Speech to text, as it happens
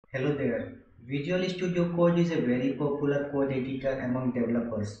Hello there. Visual Studio Code is a very popular code editor among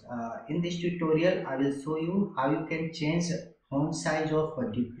developers. In this tutorial, I will show you how you can change font size of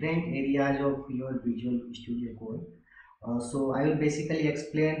different areas of your Visual Studio Code. So I will basically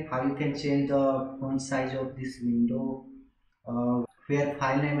explain how you can change the font size of this window, where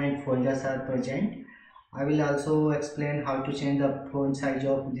file name and folders are present. I will also explain how to change the font size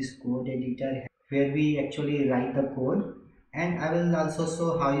of this code editor where we actually write the code, and I will also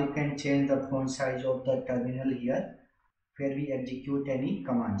show how you can change the font size of the terminal here where we execute any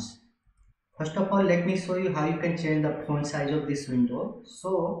commands. First of all, let me show you how you can change the font size of this window.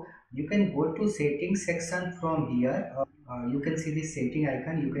 So you can go to settings section from here. You can see the setting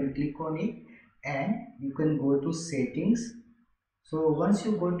icon, you can click on it and you can go to settings. So once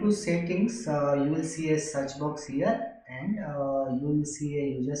you go to settings, you will see a search box here, and you will see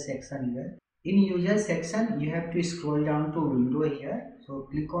a user section here. In user section, you have to scroll down to window here. So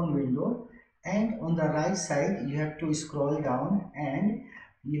click on window, and on the right side you have to scroll down and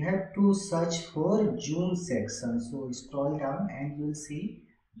you have to search for zoom section. So scroll down and you will see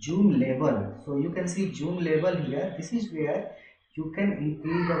zoom level. So you can see zoom level here. This is where you can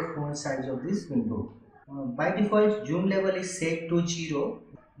increase the font size of this window. By default, zoom level is set to 0.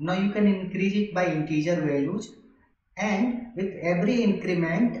 Now you can increase it by integer values, and with every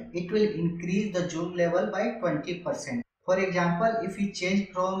increment it will increase the zoom level by 20%. For example, if we change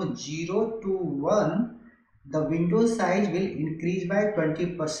from 0 to 1, the window size will increase by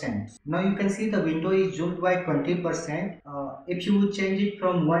 20%. Now you can see the window is zoomed by 20%. If you change it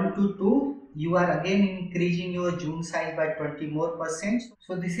from 1 to 2, you are again increasing your zoom size by 20 more percent.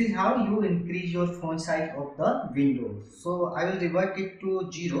 So this is how you increase your font size of the window. So I will revert it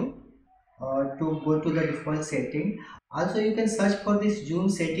to 0 to go to the default setting. Also you can search for this zoom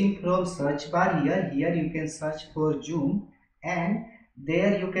setting from search bar here. Here you can search for zoom, and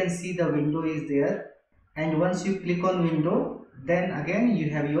there you can see the window is there, and once you click on window, then again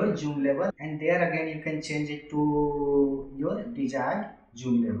you have your zoom level, and there again you can change it to your desired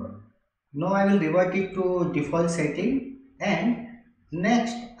zoom level. Now I will revert it to default setting, and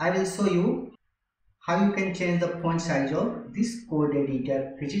next I will show you how you can change the font size of this code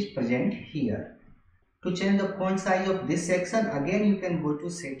editor which is present here. To change the font size of this section, again you can go to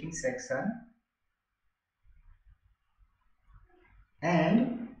settings section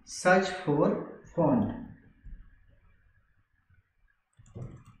and search for font.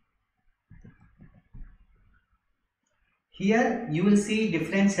 Here you will see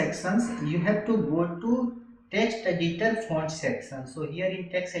different sections. You have to go to text editor font section. So here in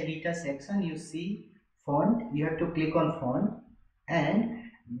text editor section you see font. You have to click on font, and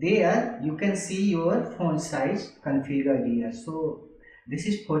there you can see your font size configured here. So this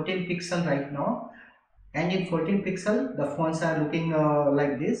is 14 pixel right now, and in 14 pixel the fonts are looking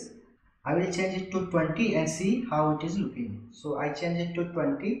like this. I will change it to 20 and see how it is looking. So I change it to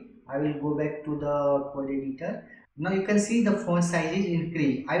 20. I will go back to the code editor. Now you can see the font size is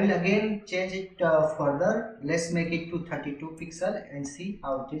increased. I will again change it further. Let's make it to 32 pixel and see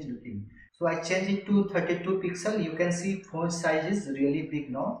how it is looking. So I change it to 32 pixel. You can see font size is really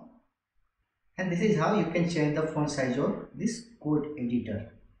big now. And this is how you can change the font size of this code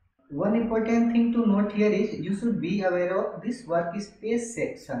editor. One important thing to note here is you should be aware of this workspace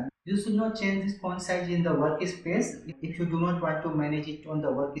section. You should not change this font size in the workspace if you do not want to manage it on the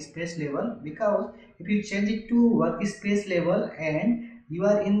workspace level, because if you change it to workspace level and you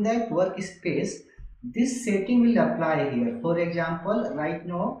are in that workspace, this setting will apply here. For example, right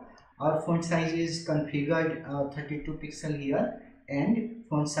now our font size is configured 32 pixel here and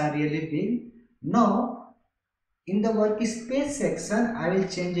fonts are really big. Now in the workspace section, I will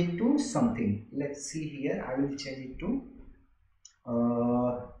change it to something. Let's see here. I will change it to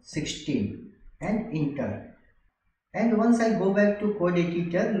 16 and enter. And once I go back to code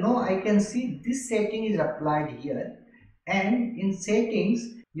editor, now I can see this setting is applied here. And in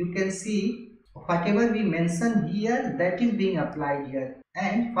settings, you can see whatever we mention here, that is being applied here.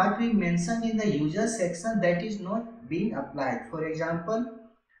 And what we mentioned in the user section, that is not being applied. For example,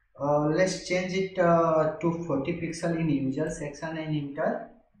 let's change it to 40 pixel in user section and enter,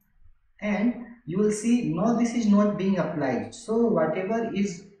 and you will see now this is not being applied. So whatever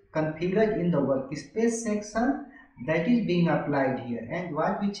is configured in the workspace section, that is being applied here, and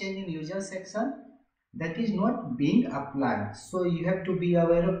what we change in user section, that is not being applied. So you have to be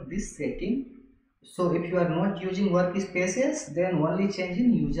aware of this setting. So if you are not using workspaces, then only change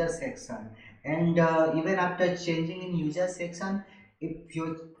in user section, and even after changing in user section, if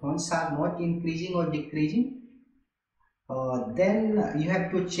your fonts are not increasing or decreasing, then you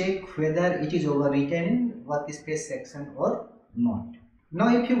have to check whether it is overwritten in workspace section or not.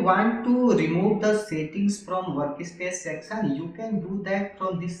 Now if you want to remove the settings from workspace section, you can do that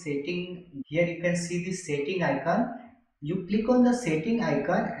from this setting. Here you can see this setting icon. You click on the setting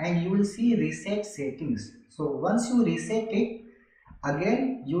icon and you will see reset settings. So once you reset it,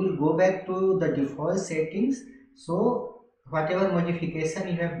 again you will go back to the default settings. So whatever modification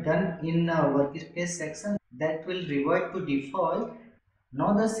you have done in workspace section, that will revert to default.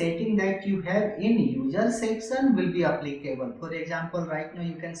 Now the setting that you have in user section will be applicable. For example, right now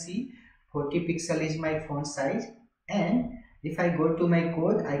you can see 40 pixel is my font size, and if I go to my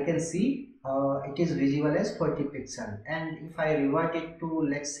code, I can see it is visible as 40 pixel. And if I revert it to,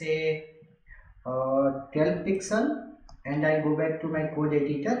 let's say, 12 pixel, and I go back to my code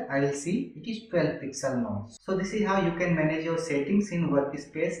editor, I will see it is 12 pixel now. So this is how you can manage your settings in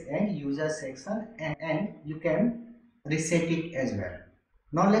workspace and user section, and you can reset it as well.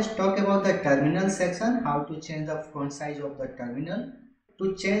 Now let's talk about the terminal section, how to change the font size of the terminal.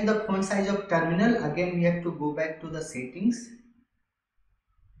 To change the font size of terminal, again we have to go back to the settings,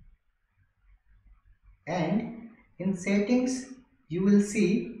 and in settings you will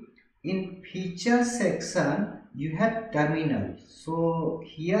see in feature section you have terminal. So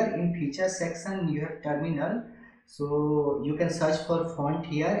here in feature section you have terminal. So you can search for font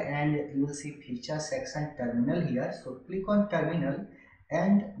here and you will see feature section terminal here. So click on terminal,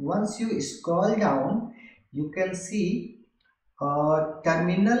 and once you scroll down you can see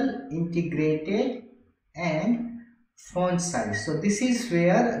terminal integrated and font size. So this is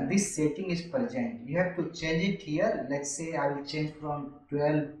where this setting is present. You have to change it here. Let's say I will change from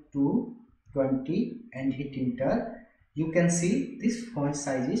 12 to 20 and hit enter. You can see this font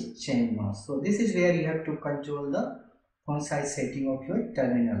size is changed now. So this is where you have to control the font size setting of your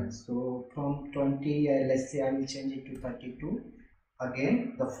terminal. So from 20, let's say I will change it to 32.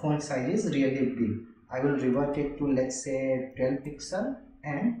 Again the font size is really big. I will revert it to, let's say, 12 pixel,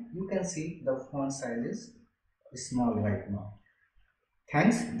 and you can see the font size is small right now.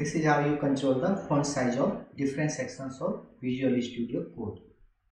 Thanks. This is how you control the font size of different sections of Visual Studio Code.